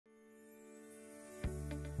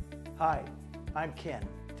Hi, I'm Ken,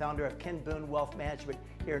 founder of Ken Boone Wealth Management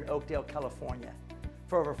here in Oakdale, California.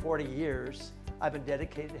 For over 40 years, I've been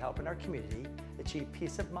dedicated to helping our community achieve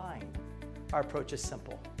peace of mind. Our approach is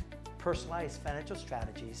simple: personalized financial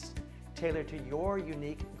strategies tailored to your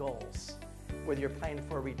unique goals. Whether you're planning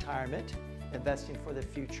for retirement, investing for the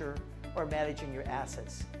future, or managing your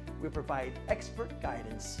assets, we provide expert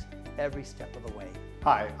guidance every step of the way.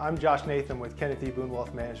 Hi, I'm Josh Nathan with Kenneth Boone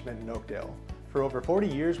Wealth Management in Oakdale. For over 40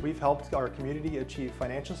 years, we've helped our community achieve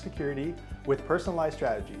financial security with personalized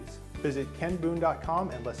strategies. Visit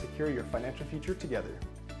kenboone.com and let's secure your financial future together.